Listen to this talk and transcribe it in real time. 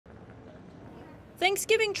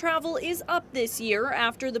Thanksgiving travel is up this year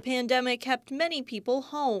after the pandemic kept many people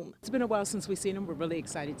home. It's been a while since we've seen them. We're really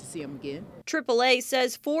excited to see them again. AAA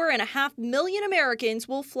says 4.5 million Americans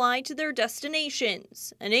will fly to their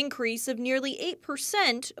destinations, an increase of nearly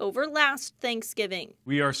 8% over last Thanksgiving.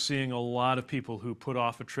 We are seeing a lot of people who put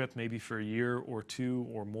off a trip maybe for a year or two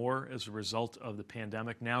or more as a result of the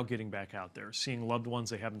pandemic now getting back out there, seeing loved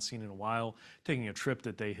ones they haven't seen in a while, taking a trip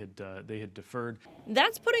that they had deferred.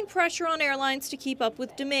 That's putting pressure on airlines to keep up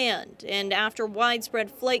with demand. And after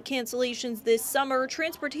widespread flight cancellations this summer,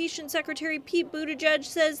 Transportation Secretary Pete Buttigieg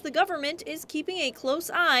says the government is keeping a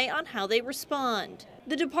close eye on how they respond.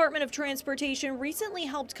 The Department of Transportation recently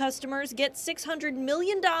helped customers get $600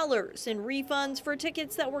 million in refunds for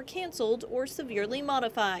tickets that were canceled or severely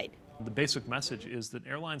modified. The basic message is that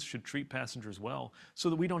airlines should treat passengers well so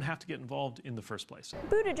that we don't have to get involved in the first place.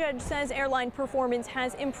 Buttigieg says airline performance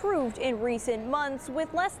has improved in recent months,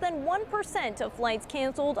 with less than 1% of flights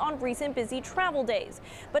canceled on recent busy travel days.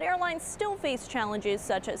 But airlines still face challenges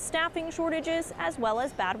such as staffing shortages as well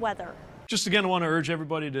as bad weather. Just again, I want to urge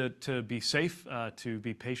everybody to be safe, to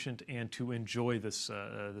be patient, and to enjoy this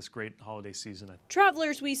great holiday season.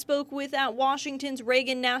 Travelers we spoke with at Washington's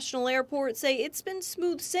Reagan National Airport say it's been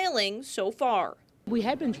smooth sailing so far. We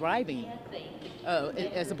had been driving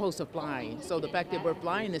as opposed to flying, so the fact that we're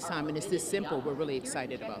flying this time and it's this simple, we're really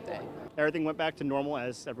excited about that. Everything went back to normal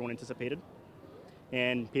as everyone anticipated,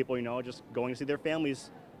 and people, just going to see their families.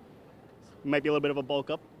 Might be a little bit of a bulk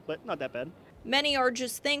up, but not that bad. Many are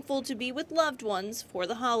just thankful to be with loved ones for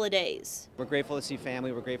the holidays. We're grateful to see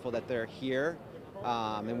family. We're grateful that they're here,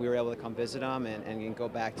 and we were able to come visit them and go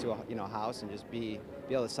back to a house and just be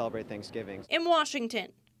able to celebrate Thanksgiving. In Washington,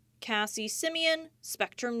 Cassie Simeon,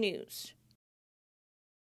 Spectrum News.